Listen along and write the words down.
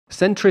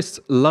Centrists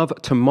love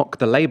to mock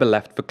the Labour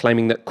left for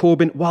claiming that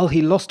Corbyn, while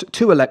he lost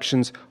 2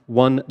 elections,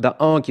 won the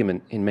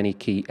argument in many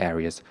key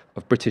areas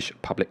of British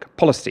public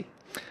policy.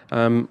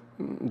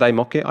 They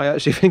mock it. I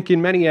actually think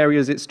in many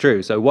areas it's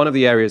true. So one of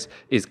the areas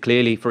is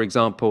clearly, for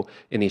example,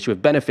 in the issue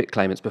of benefit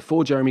claimants.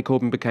 Before Jeremy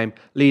Corbyn became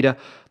leader,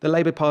 the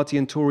Labour Party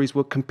and Tories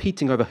were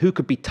competing over who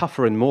could be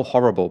tougher and more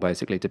horrible,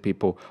 basically, to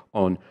people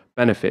on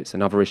benefits.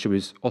 Another issue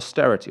is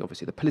austerity.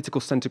 Obviously, the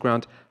political centre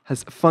ground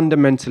has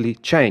fundamentally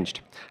changed.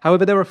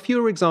 However, there are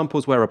fewer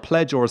examples where a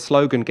pledge or a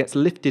slogan gets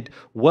lifted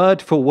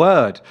word for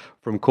word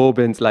from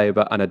Corbyn's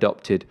Labour and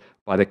adopted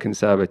by the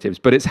Conservatives.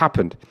 But it's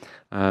happened.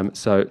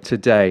 So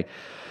today,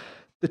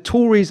 the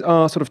Tories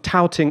are sort of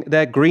touting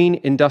their green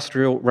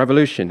industrial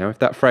revolution. Now, if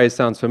that phrase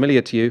sounds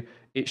familiar to you,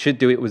 it should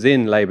do. It was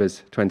in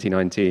Labour's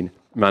 2019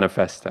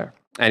 manifesto.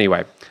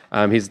 Anyway,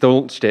 he's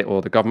launched it,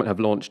 or the government have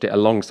launched it,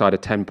 alongside a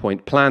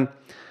 10-point plan.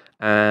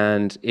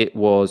 And it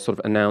was sort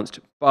of announced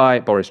by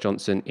Boris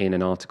Johnson in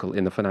an article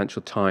in the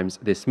Financial Times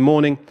this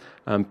morning.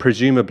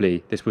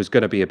 Presumably, this was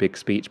going to be a big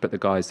speech, but the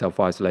guy is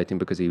self-isolating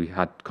because he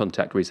had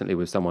contact recently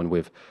with someone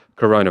with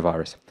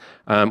coronavirus.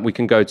 We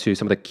can go to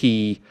some of the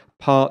key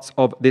parts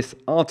of this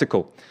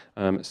article.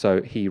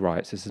 So he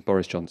writes, this is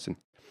Boris Johnson.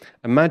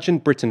 Imagine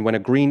Britain when a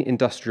green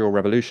industrial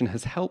revolution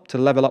has helped to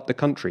level up the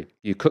country.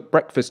 You cook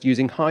breakfast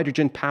using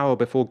hydrogen power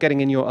before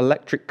getting in your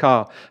electric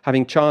car,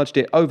 having charged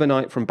it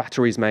overnight from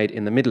batteries made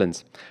in the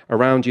Midlands.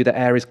 Around you, the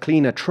air is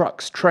cleaner.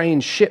 Trucks,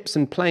 trains, ships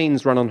and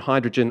planes run on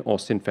hydrogen or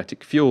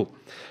synthetic fuel.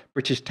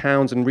 British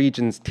towns and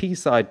regions,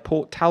 Teesside,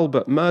 Port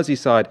Talbot,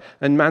 Merseyside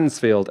and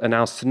Mansfield are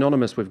now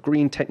synonymous with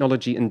green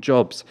technology and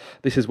jobs.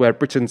 This is where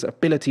Britain's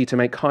ability to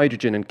make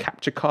hydrogen and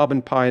capture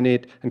carbon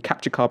pioneered the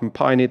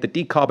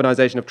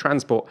decarbonisation of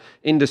transport,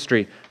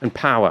 industry and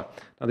power.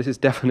 Now, this is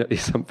definitely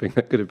something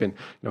that could have been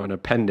an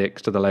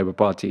appendix to the Labour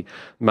Party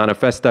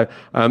manifesto.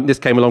 This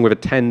came along with a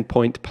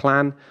 10-point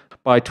plan.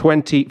 By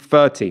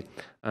 2030,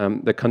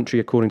 the country,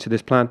 according to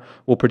this plan,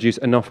 will produce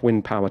enough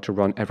wind power to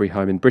run every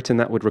home in Britain.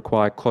 That would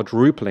require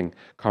quadrupling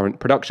current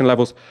production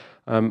levels.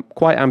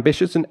 Quite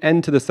ambitious. An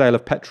end to the sale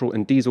of petrol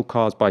and diesel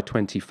cars by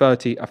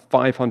 2030, a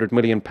 £500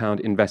 million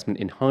investment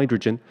in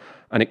hydrogen,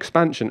 an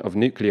expansion of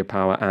nuclear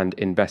power and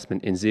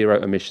investment in zero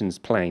emissions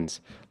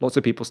planes. Lots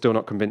of people still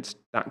not convinced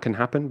that can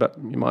happen, but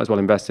you might as well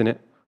invest in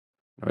it.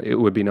 It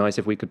would be nice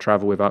if we could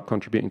travel without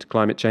contributing to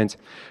climate change.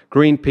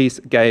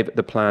 Greenpeace gave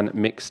the plan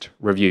mixed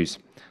reviews.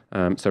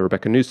 So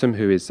Rebecca Newsom,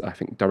 who is, I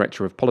think,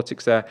 Director of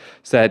Politics there,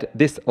 said,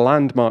 this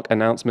landmark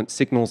announcement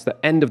signals the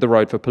end of the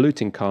road for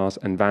polluting cars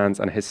and vans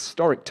and a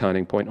historic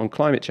turning point on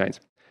climate change.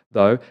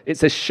 Though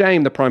it's a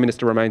shame the Prime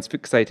Minister remains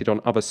fixated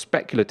on other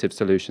speculative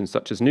solutions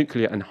such as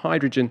nuclear and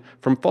hydrogen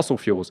from fossil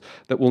fuels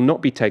that will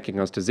not be taking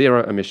us to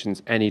zero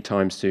emissions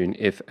anytime soon,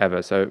 if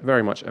ever. So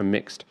very much a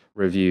mixed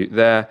review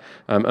there.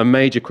 A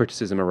major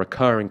criticism, a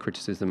recurring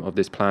criticism of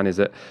this plan is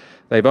that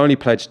they've only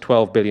pledged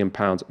 £12 billion.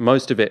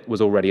 Most of it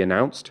was already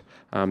announced.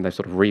 They've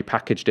sort of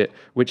repackaged it,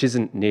 which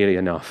isn't nearly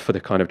enough for the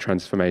kind of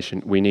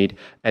transformation we need.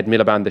 Ed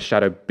Miliband, the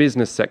shadow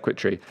business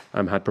secretary,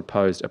 had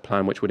proposed a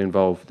plan which would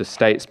involve the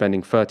state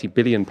spending £30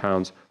 billion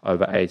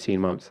over 18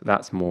 months.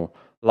 That's more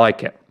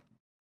like it.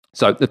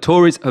 So the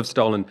Tories have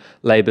stolen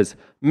Labour's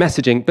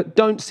messaging, but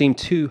don't seem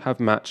to have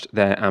matched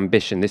their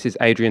ambition. This is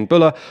Adrienne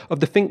Buller of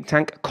the think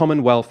tank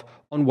Commonwealth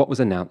on what was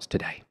announced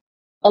today.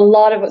 A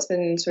lot of what's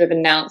been sort of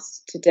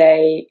announced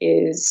today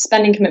is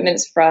spending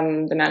commitments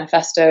from the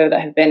manifesto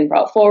that have been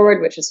brought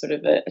forward, which is sort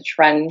of a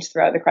trend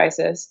throughout the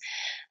crisis.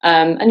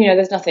 And,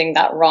 there's nothing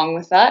that wrong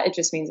with that. It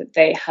just means that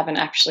they haven't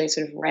actually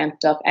sort of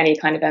ramped up any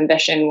kind of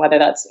ambition, whether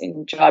that's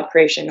in job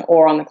creation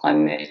or on the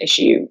climate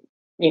issue,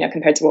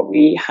 compared to what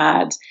we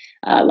had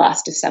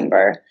last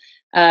December.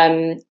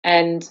 And,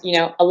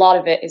 a lot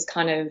of it is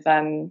kind of,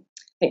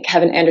 I think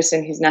Kevin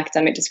Anderson, who's an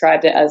academic,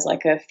 described it as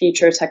like a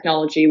future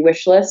technology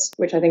wish list,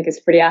 which I think is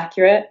pretty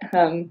accurate.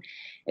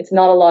 It's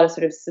not a lot of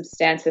sort of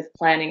substantive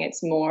planning.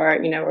 It's more,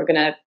 we're going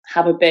to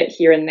have a bit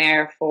here and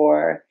there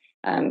for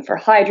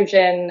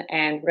hydrogen,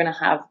 and we're going to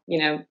have,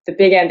 the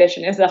big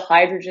ambition is a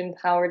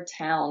hydrogen-powered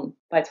town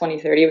by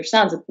 2030, which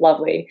sounds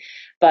lovely,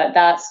 but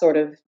that's sort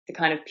of the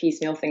kind of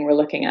piecemeal thing we're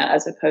looking at,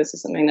 as opposed to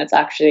something that's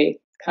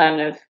actually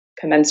kind of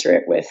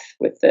commensurate with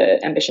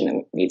the ambition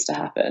that needs to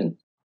happen.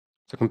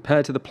 So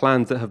compared to the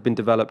plans that have been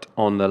developed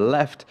on the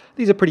left,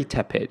 these are pretty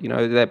tepid.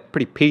 They're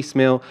pretty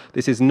piecemeal.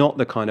 This is not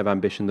the kind of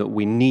ambition that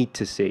we need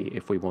to see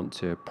if we want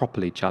to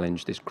properly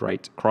challenge this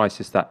great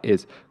crisis that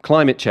is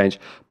climate change.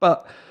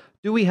 But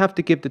do we have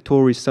to give the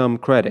Tories some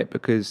credit?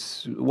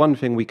 Because one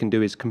thing we can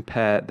do is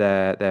compare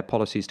their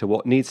policies to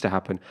what needs to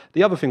happen.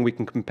 The other thing we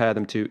can compare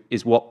them to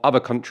is what other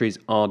countries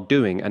are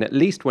doing. And at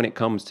least when it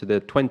comes to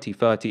the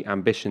 2030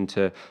 ambition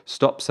to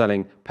stop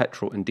selling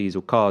petrol and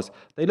diesel cars,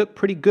 they look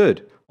pretty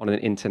good on an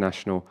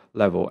international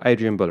level.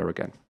 Adrienne Buller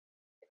again.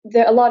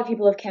 a lot of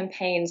people have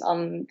campaigned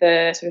on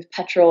the sort of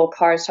petrol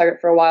cars target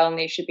for a while, and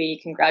they should be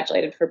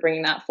congratulated for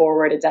bringing that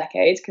forward a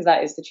decade, because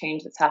that is the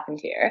change that's happened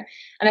here.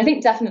 And I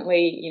think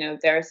definitely,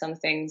 there are some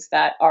things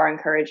that are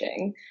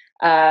encouraging.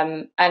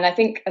 And I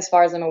think, as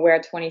far as I'm aware,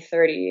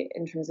 2030,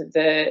 in terms of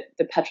the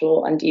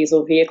petrol and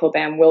diesel vehicle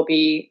ban, will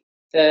be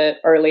the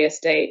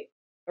earliest date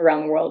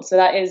around the world. So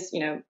that is,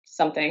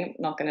 something. I'm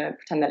not going to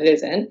pretend that it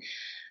isn't.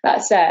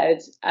 That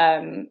said,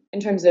 in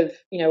terms of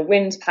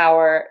wind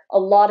power, a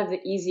lot of the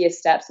easiest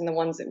steps, and the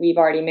ones that we've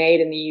already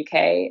made in the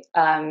UK,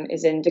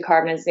 is in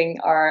decarbonising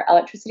our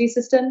electricity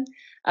system,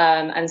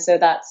 and so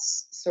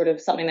that's sort of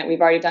something that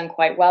we've already done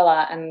quite well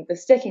at. And the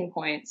sticking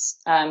points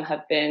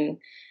have been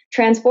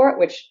transport,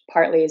 which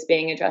partly is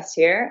being addressed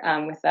here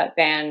with that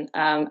ban,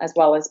 as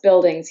well as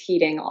buildings,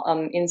 heating,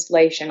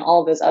 insulation,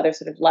 all those other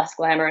sort of less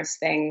glamorous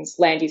things,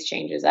 land use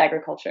changes,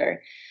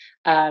 agriculture,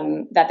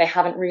 that they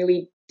haven't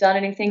really done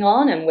anything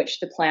on, and which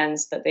the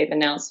plans that they've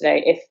announced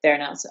today, if they're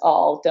announced at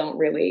all, don't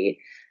really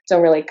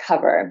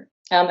cover.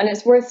 And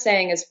it's worth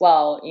saying as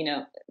well,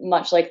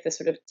 much like the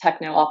sort of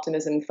techno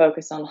optimism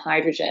focus on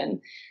hydrogen,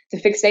 the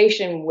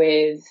fixation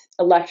with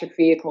electric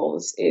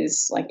vehicles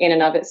is, like, in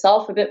and of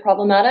itself a bit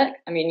problematic.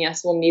 I mean,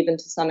 yes, we'll need them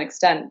to some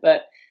extent,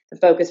 but the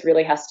focus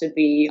really has to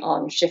be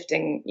on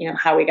shifting,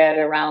 how we get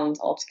around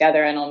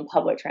altogether, and on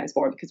public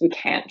transport, because we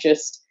can't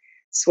just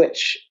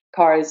switch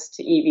cars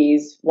to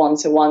EVs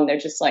 1-to-1. There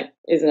just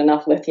isn't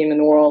enough lithium in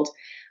the world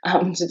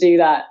to do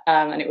that,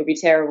 and it would be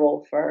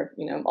terrible for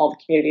all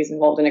the communities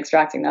involved in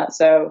extracting that.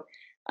 So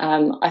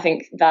I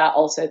think that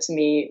also, to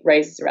me,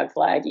 raises a red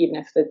flag, even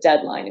if the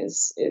deadline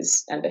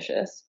is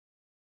ambitious.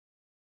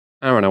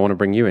 Aaron, I want to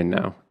bring you in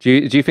now. Do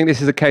you think this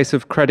is a case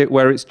of credit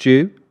where it's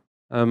due?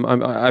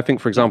 I think,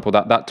 for example,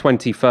 that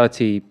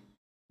 2030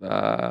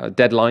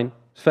 deadline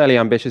is fairly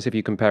ambitious if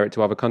you compare it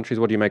to other countries.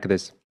 What do you make of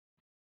this?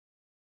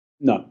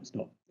 No, it's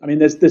not. I mean,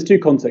 there's two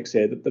contexts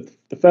here.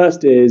 The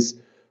first is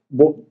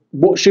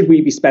what should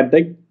we be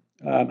spending?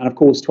 And of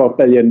course, 12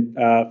 billion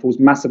falls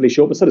massively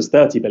short, but so does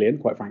 30 billion,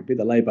 quite frankly,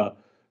 the Labour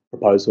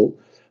proposal.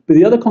 But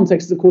the other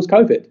context is, of course,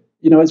 COVID.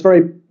 It's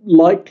very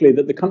likely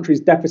that the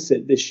country's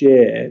deficit this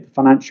year, the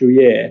financial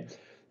year,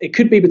 it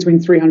could be between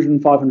 300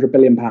 and 500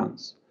 billion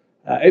pounds.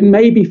 It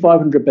may be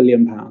 500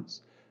 billion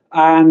pounds.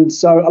 And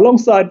so,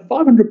 alongside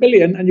 500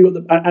 billion,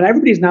 and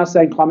everybody's now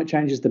saying climate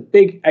change is the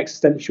big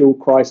existential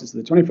crisis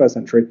of the 21st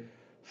century.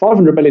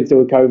 500 billion to deal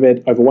with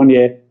COVID over 1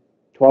 year,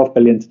 12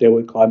 billion to deal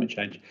with climate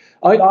change.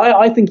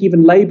 I think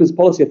even Labour's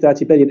policy of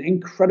 30 billion,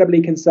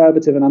 incredibly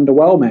conservative and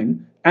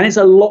underwhelming, and it's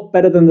a lot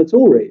better than the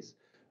Tories.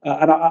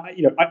 And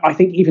I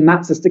think even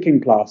that's a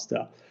sticking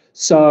plaster.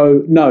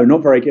 So no,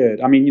 not very good.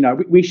 I mean,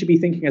 we should be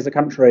thinking as a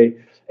country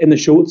in the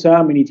short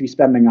term. We need to be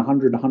spending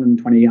 100,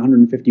 120,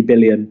 150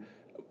 billion.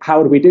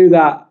 How do we do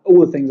that?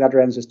 All the things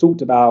Adrienne's just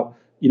talked about,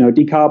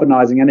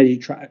 decarbonising energy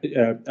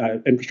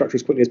infrastructure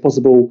as quickly as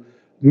possible,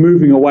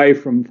 moving away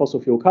from fossil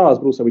fuel cars,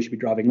 but also we should be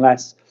driving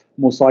less,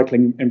 more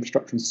cycling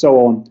infrastructure and so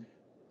on.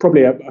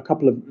 Probably a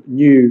couple of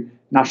new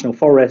national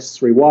forests,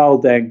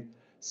 rewilding,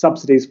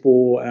 subsidies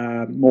for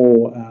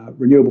more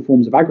renewable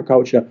forms of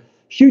agriculture,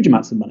 huge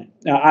amounts of money.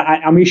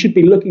 And we should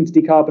be looking to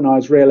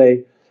decarbonise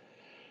really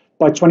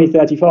by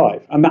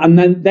 2035. And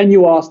then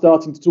you are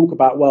starting to talk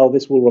about, well,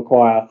 this will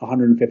require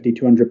 150,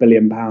 200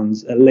 billion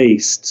pounds at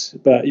least.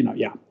 But,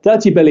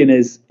 30 billion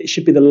it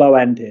should be the low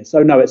end here.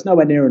 So no, it's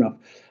nowhere near enough.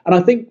 And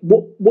I think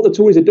what the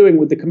Tories are doing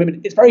with the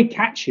commitment, it's very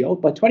catchy.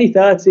 By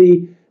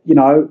 2030,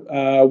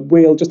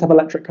 we'll just have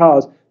electric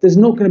cars. There's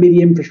not going to be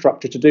the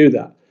infrastructure to do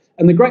that.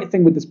 And the great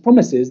thing with this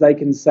promise is they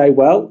can say,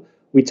 well,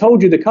 we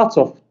told you the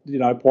cutoff,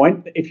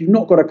 point. If you've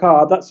not got a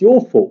car, that's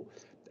your fault.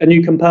 And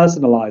you can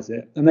personalise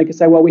it. And they can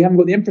say, well, we haven't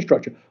got the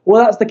infrastructure.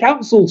 Well, that's the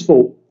council's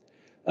fault.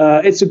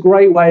 It's a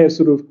great way of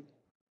sort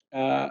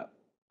of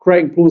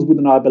creating plausible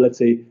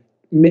deniability.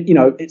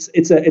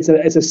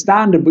 It's a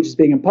standard which is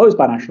being imposed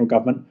by national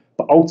government,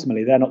 but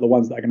ultimately they're not the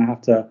ones that are going to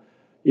have to,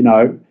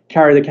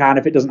 carry the can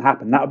if it doesn't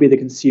happen. That would be the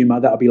consumer.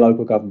 That would be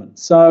local government.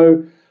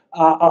 So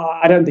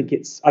I don't think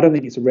it's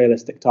a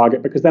realistic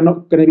target, because they're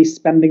not going to be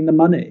spending the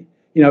money.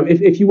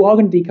 If you are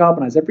going to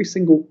decarbonise every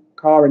single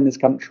car in this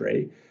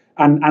country,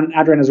 and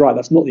Adrienne is right,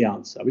 that's not the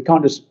answer. We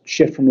can't just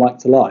shift from like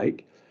to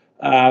like.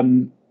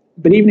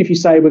 But even if you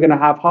say we're going to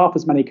have half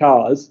as many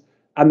cars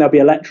and they'll be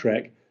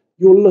electric,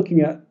 you're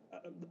looking at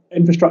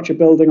infrastructure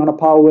building on a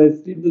par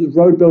with the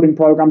road building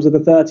programs of the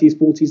 30s,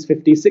 40s,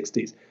 50s,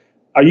 60s.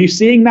 Are you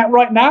seeing that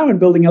right now in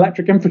building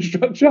electric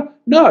infrastructure?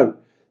 No.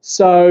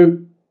 So,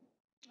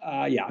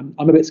 I'm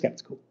a bit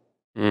sceptical.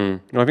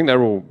 I think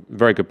they're all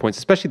very good points,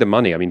 especially the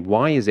money. I mean,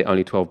 why is it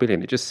only 12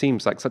 billion? It just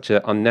seems like such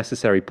an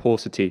unnecessary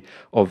paucity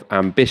of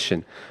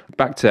ambition.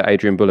 Back to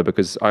Adrienne Buller,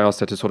 because I asked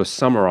her to sort of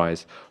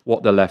summarise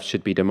what the left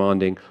should be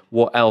demanding,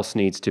 what else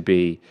needs to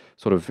be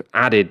sort of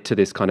added to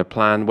this kind of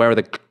plan, where are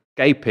the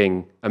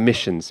gaping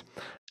omissions?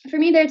 For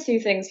me, there are two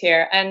things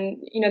here. And,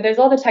 there's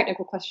all the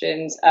technical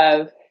questions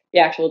of the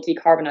actual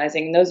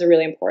decarbonising, and those are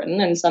really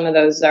important. And some of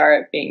those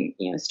are being,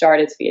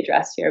 started to be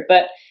addressed here.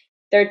 But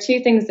there are two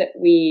things that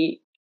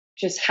we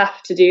just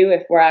have to do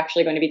if we're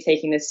actually going to be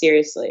taking this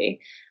seriously.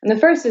 And the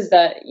first is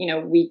that,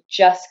 we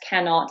just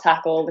cannot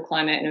tackle the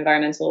climate and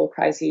environmental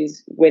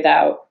crises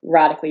without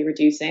radically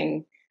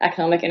reducing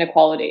economic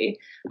inequality.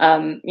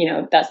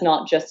 That's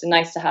not just a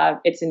nice to have,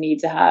 it's a need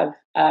to have.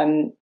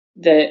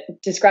 The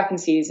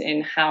discrepancies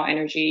in how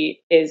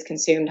energy is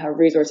consumed, how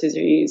resources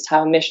are used,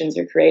 how emissions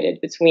are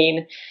created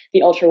between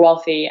the ultra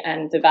wealthy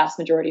and the vast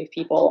majority of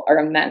people are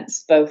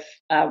immense, both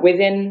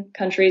within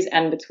countries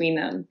and between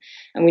them.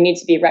 And we need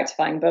to be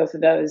rectifying both of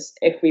those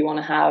if we want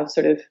to have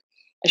sort of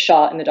a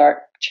shot in the dark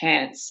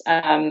chance.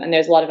 And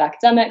there's a lot of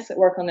academics that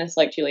work on this,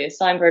 like Julia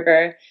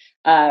Steinberger,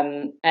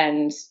 and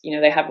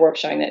they have work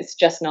showing that it's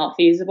just not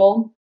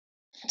feasible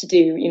to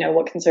do,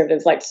 what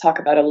conservatives like to talk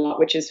about a lot,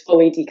 which is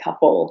fully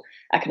decouple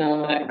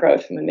economic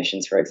growth from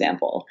emissions, for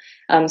example.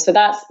 So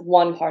that's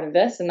one part of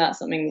this, and that's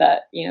something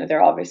that,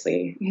 they're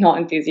obviously not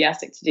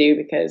enthusiastic to do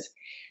because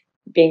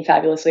being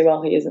fabulously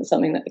wealthy isn't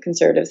something that the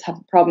conservatives have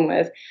a problem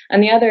with.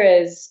 And the other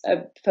is a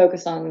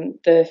focus on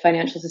the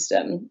financial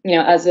system.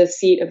 As a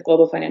seat of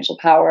global financial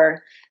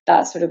power,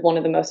 that's sort of one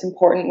of the most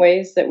important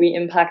ways that we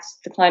impact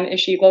the climate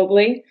issue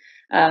globally.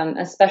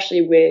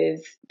 Especially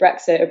with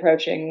Brexit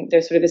approaching,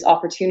 there's sort of this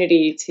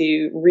opportunity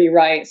to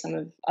rewrite some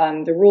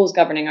of the rules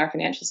governing our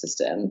financial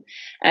system.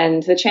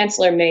 And the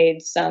Chancellor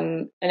made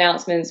some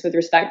announcements with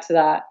respect to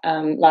that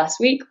last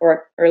week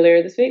or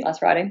earlier this week, last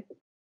Friday.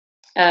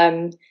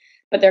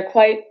 But they're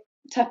quite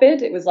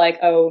tepid. It was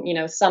like,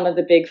 some of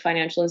the big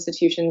financial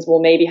institutions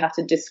will maybe have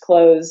to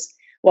disclose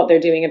what they're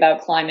doing about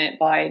climate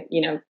by,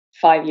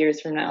 5 years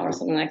from now or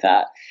something like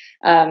that.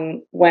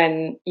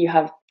 When you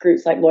have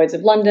groups like Lloyd's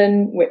of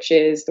London, which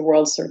is the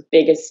world's sort of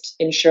biggest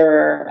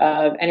insurer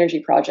of energy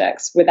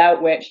projects,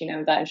 without which,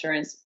 without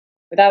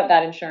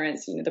that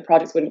insurance, the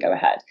projects wouldn't go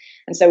ahead.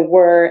 And so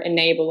we're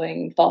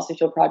enabling fossil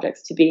fuel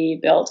projects to be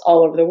built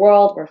all over the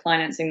world. We're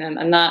financing them,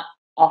 and that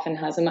often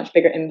has a much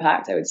bigger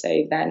impact, I would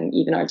say, than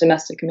even our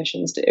domestic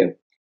emissions do.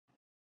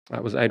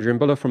 That was Adrienne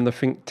Buller from the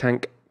think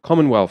tank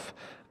Commonwealth.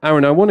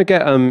 Aaron, I want to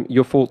get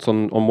your thoughts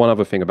on one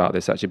other thing about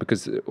this, actually,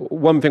 because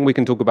one thing we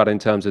can talk about in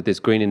terms of this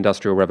green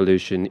industrial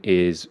revolution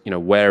is,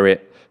 where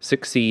it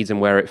succeeds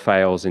and where it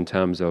fails in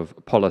terms of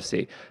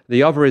policy.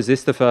 The other is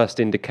this the first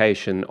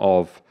indication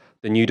of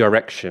the new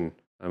direction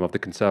of the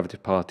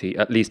Conservative Party,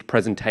 at least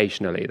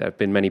presentationally. There have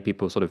been many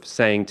people sort of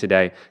saying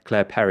today,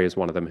 Claire Perry is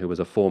one of them, who was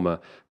a former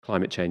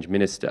climate change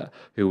minister,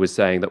 who was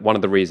saying that one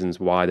of the reasons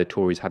why the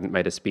Tories hadn't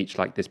made a speech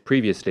like this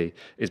previously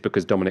is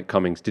because Dominic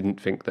Cummings didn't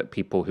think that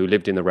people who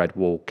lived in the Red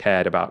Wall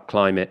cared about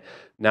climate.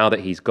 Now that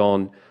he's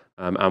gone,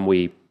 and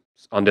we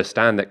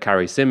understand that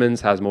Carrie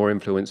Symonds has more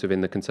influence within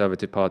the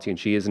Conservative Party, and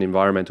she is an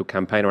environmental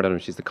campaigner. I don't know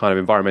if she's the kind of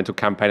environmental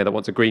campaigner that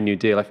wants a Green New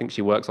Deal. I think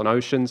she works on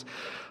oceans.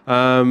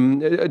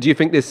 Do you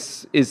think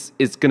this is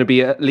going to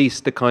be at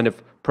least the kind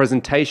of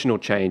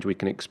presentational change we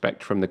can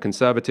expect from the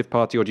Conservative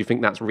Party, or do you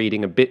think that's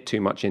reading a bit too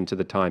much into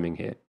the timing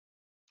here?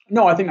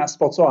 No, I think that's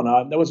spot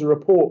on. There was a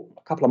report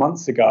a couple of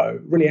months ago,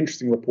 really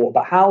interesting report,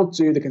 about how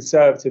do the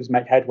Conservatives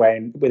make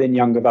headway within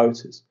younger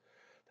voters.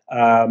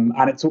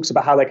 And it talks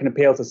about how they can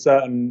appeal to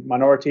certain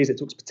minorities. It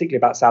talks particularly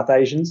about South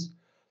Asians,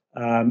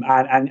 and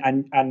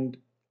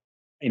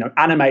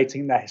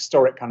animating their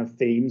historic kind of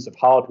themes of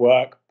hard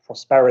work,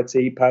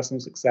 prosperity, personal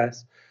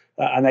success.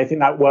 And they think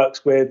that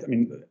works with.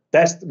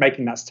 They're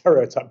making that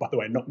stereotype, by the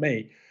way, not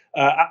me.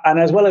 And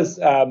as well as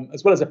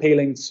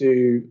appealing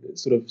to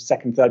sort of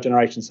second, third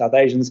generation South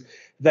Asians,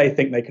 they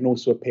think they can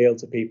also appeal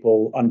to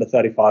people under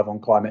 35 on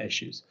climate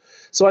issues.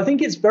 So I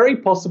think it's very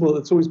possible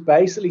that the Tories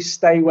basically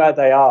stay where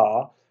they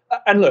are.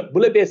 And look,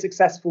 will it be a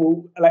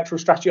successful electoral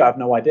strategy? I have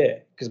no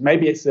idea, because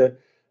maybe it's a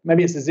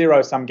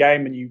zero-sum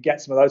game and you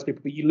get some of those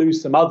people, but you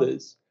lose some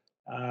others.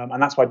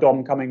 And that's why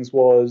Dom Cummings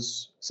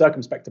was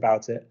circumspect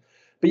about it.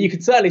 But you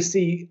could certainly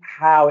see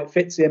how it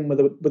fits in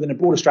within a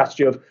broader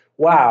strategy of,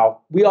 wow,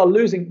 we are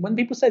losing. When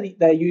people say that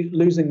they're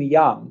losing the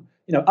young,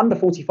 under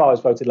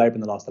 45s voted Labour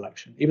in the last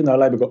election, even though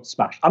Labour got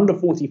smashed. Under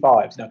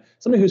 45s,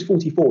 somebody who's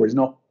 44 is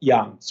not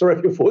young. Sorry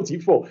if you're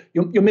 44,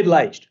 you're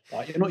middle-aged,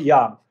 right? You're not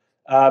young.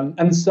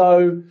 And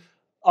so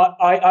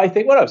I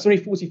think, well, if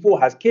somebody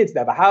 44 has kids, they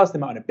have a house, they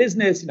might own a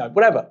business,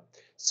 whatever.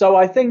 So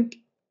I think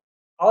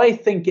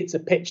it's a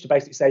pitch to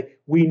basically say,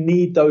 we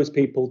need those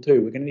people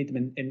too. We're going to need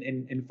them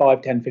in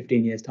 5, 10,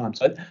 15 years' time.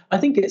 So I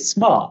think it's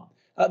smart.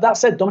 That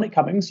said, Dominic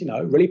Cummings,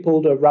 really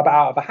pulled a rabbit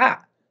out of a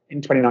hat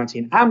in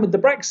 2019 and with the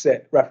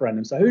Brexit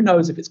referendum. So who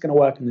knows if it's going to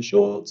work in the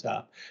short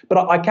term.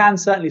 But I can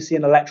certainly see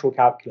an electoral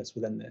calculus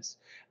within this.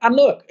 And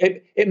look,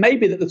 it may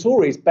be that the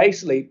Tories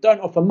basically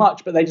don't offer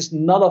much, but they just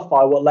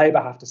nullify what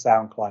Labour have to say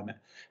on climate.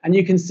 And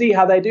you can see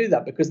how they do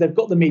that, because they've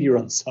got the media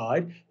on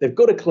side, they've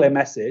got a clear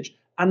message,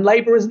 and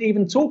Labour isn't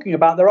even talking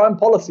about their own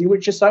policy,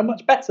 which is so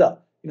much better.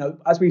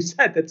 As we've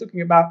said, they're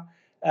talking about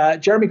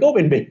Jeremy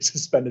Corbyn being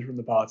suspended from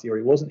the party, or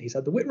he wasn't. He's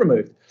had the whip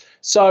removed.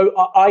 So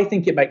I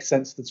think it makes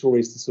sense for the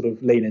Tories to sort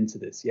of lean into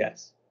this,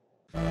 yes.